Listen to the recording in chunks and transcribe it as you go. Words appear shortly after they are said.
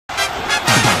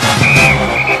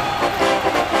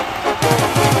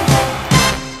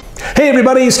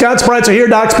everybody, Scott Spreitzer here,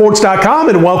 DocSports.com,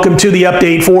 and welcome to the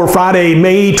update for Friday,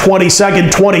 May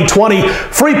 22nd, 2020.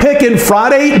 Free pick in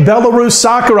Friday, Belarus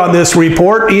soccer on this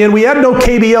report, and we had no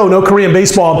KBO, no Korean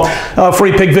baseball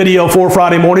free pick video for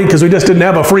Friday morning because we just didn't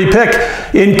have a free pick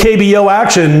in KBO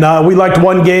action. We liked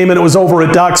one game and it was over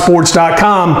at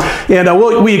DocSports.com,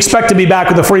 and we expect to be back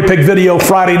with a free pick video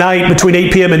Friday night between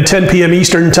 8 p.m. and 10 p.m.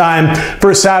 Eastern time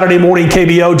for Saturday morning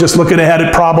KBO, just looking ahead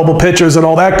at probable pitchers and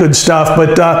all that good stuff.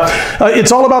 But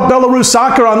it's all about Belarus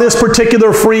soccer on this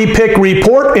particular free pick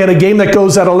report, and a game that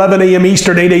goes at 11 a.m.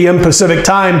 Eastern, 8 a.m. Pacific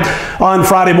time on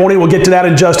Friday morning. We'll get to that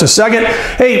in just a second.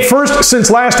 Hey, first,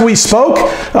 since last we spoke,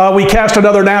 we cashed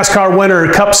another NASCAR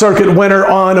winner, Cup Circuit winner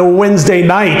on a Wednesday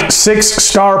night.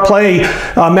 6-star play,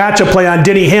 matchup play on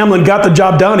Denny Hamlin. Got the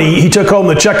job done. He took home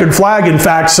the checkered flag, in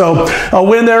fact. So a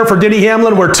win there for Denny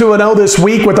Hamlin. We're 2-0 this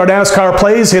week with our NASCAR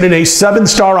plays, hitting a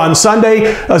 7-star on Sunday,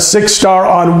 a 6-star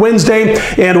on Wednesday,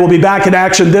 and we'll be back in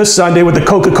action this Sunday with the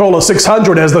Coca-Cola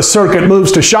 600 as the circuit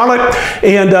moves to Charlotte.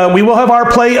 And we will have our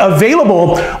play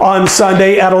available on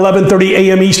Sunday at 11:30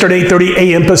 a.m. Eastern, 8:30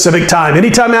 a.m. Pacific time.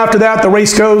 Anytime after that, the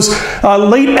race goes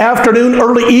late afternoon,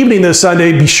 early evening this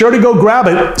Sunday. Be sure to go grab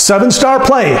it. 7-star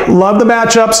play. Love the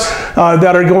matchups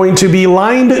that are going to be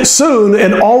lined soon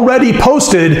and already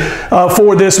posted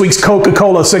for this week's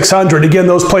Coca-Cola 600. Again,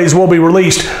 those plays will be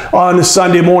released on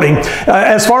Sunday morning.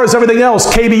 As far as everything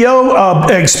else, KBO,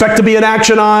 expect to be in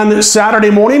action on Saturday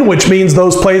morning, which means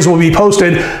those plays will be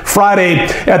posted Friday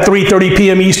at 3:30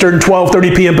 p.m. Eastern,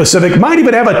 12:30 p.m. Pacific. Might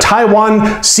even have a Taiwan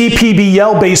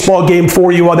CPBL baseball game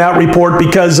for you on that report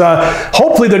because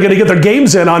hopefully they're going to get their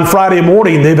games in on Friday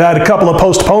morning. They've had a couple of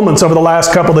postponements over the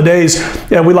last couple of days,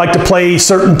 and we like to play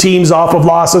certain teams off of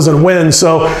losses and wins,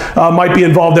 so might be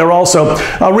involved there also.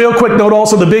 A real quick note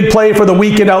also, the big play for the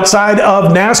weekend outside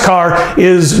of NASCAR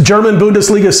is German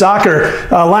Bundesliga soccer.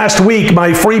 Last week,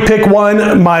 my free pick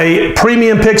won. My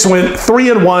premium picks went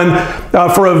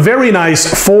 3-1 for a very nice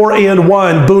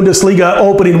 4-1 Bundesliga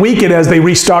opening weekend as they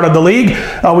restarted the league.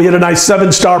 We had a nice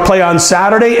 7-star play on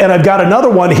Saturday, and I've got another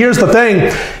one. Here's the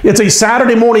thing. It's a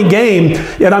Saturday morning game,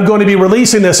 and I'm going to be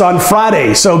releasing this on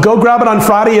Friday. So go grab it on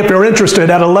Friday if you're interested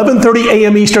at 11:30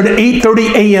 a.m. Eastern,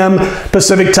 8:30 a.m.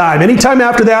 Pacific time. Anytime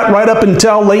after that, right up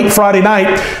until late Friday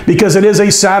night, because it is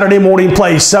a Saturday morning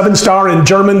play. 7-star in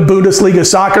German Bundesliga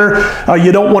soccer.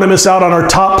 You don't want to miss out on our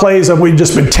top plays, and we've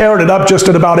just been tearing it up just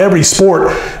in about every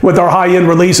sport with our high-end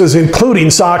releases, including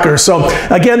soccer. So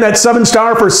again, that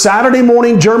 7-star for Saturday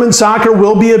morning German soccer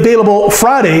will be available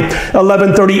Friday,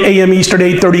 11:30 a.m. Eastern,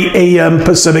 8:30 a.m.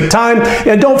 Pacific time.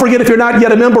 And don't forget, if you're not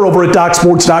yet a member over at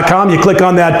DocSports.com, you click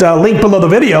on that link below the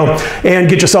video and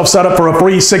get yourself set up for a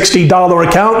free $60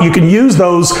 account. You can use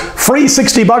those free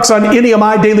 $60 on any of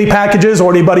my daily packages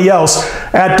or anybody else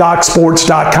at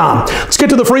DocSports.com. Let's get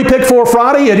to the free pick for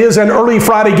Friday. It is an early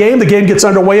Friday game. The game gets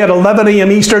underway at 11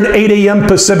 a.m. Eastern, 8 a.m.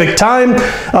 Pacific time.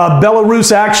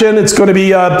 Belarus action. It's going to be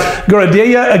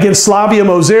Gorodeja against Slavia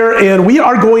Mozyr, and we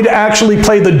are going to actually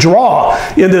play the draw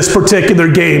in this particular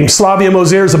game. Slavia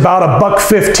Mozyr is about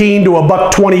 $1.15 to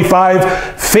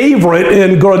 $1.25 favorite,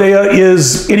 and Gorodeja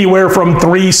is anywhere from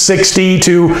 $3.60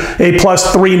 to a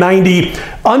plus $3.90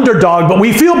 underdog. But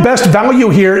we feel best value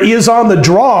here is on the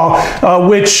draw,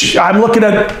 which I'm looking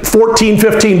at 14,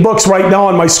 15 books right now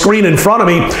on my screen in front of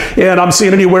me, and I'm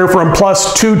seeing anywhere from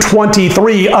plus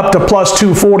 223 up to plus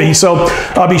 240. So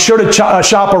be sure to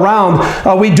shop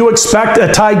around. We do expect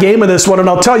a tie game in this one, and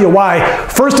I'll tell you why.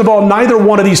 First of all, neither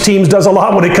one of these teams does a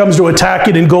lot when it comes to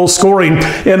attacking and goal scoring,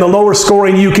 and the lower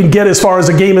scoring you can get as far as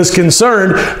a game is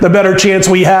concerned, the better chance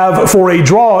we have for a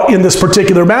draw in this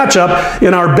particular matchup,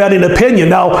 in our betting opinion.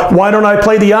 Now, why don't I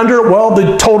play the under? Well,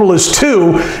 the total is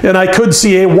 2, and I could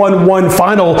see a 1-1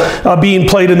 final being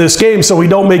played in this game, so we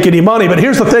don't make any money. But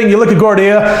here's the thing. You look at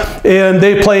Gorodeja, and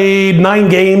they played 9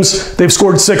 games. They've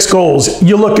scored 6 goals.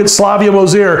 You look at Slavia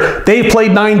Mozyr. They've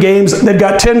played 9 games. They've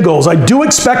got 10 goals. I do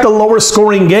expect a lower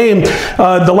scoring game.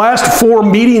 The last 4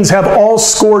 meetings have all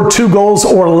scored 2 goals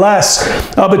or less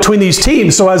between these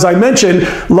teams. So as I mentioned,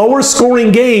 lower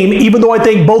scoring game, even though I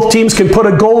think both teams can put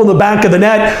a goal in the back of the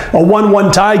net, a 1-1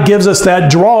 tie gives us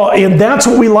that draw, and that's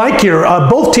what we like here.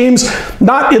 Both teams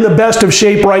not in the best of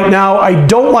shape right now. I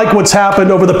don't like what's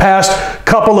happened over the past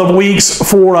couple of weeks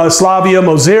for Slavia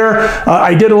Mozyr.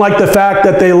 I didn't like the fact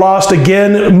that they lost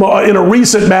again in a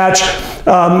recent match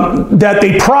that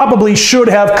they probably should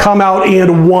have come out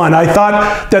and won. I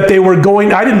thought that they were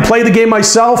going, I didn't play the game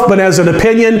myself, but as an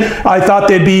opinion, I thought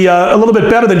they'd be a little bit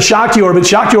better than Shakhtar, but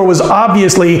Shakhtar was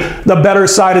obviously the better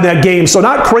side of that game. So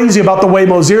not crazy about the way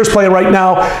Mozyr's playing right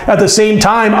now. At the same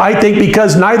time, I think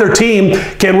because neither team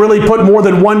can really put more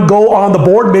than 1 goal on the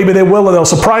board, maybe they will and they'll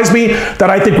surprise me. that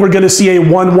I think we're going to see a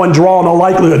 1-1 draw in all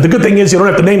likelihood. The good thing is you don't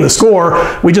have to name the score.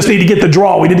 We just need to get the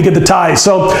draw. We need to get the tie.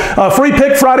 So free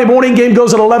pick Friday morning game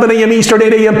goes at 11 a.m. Eastern,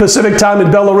 8 a.m. Pacific time in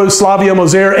Belarus, Slavia,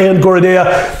 Mozyr, and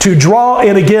Gorodeja to draw.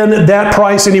 And again, that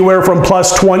price anywhere from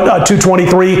plus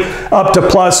 223 up to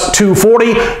plus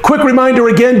 240. Quick reminder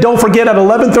again, don't forget at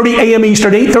 11:30 a.m.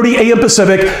 Eastern, 8:30 a.m.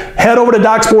 Pacific, head over to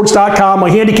DocSports.com, my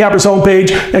handicapper's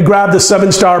homepage, and grab the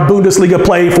 7-star Bundesliga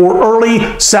play for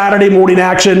early Saturday morning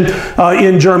action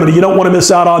in Germany. You don't want to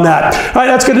miss out on that. All right,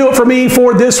 that's going to do it for me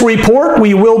for this report.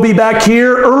 We will be back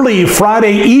here early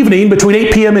Friday evening between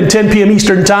 8 p.m. and 10 p.m.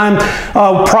 Eastern time,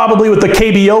 probably with the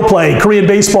KBO play, Korean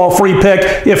baseball free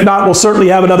pick. If not, we'll certainly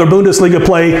have another Bundesliga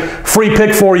play free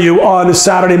pick for you on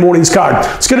Saturday morning's card.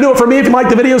 It's going to do it for me. If you like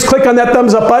the videos, click on that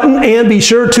thumbs up button and be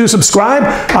sure to subscribe.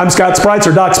 I'm Scott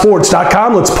Spreitzer,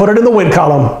 DocSports.com. Let's put it in the win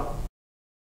column.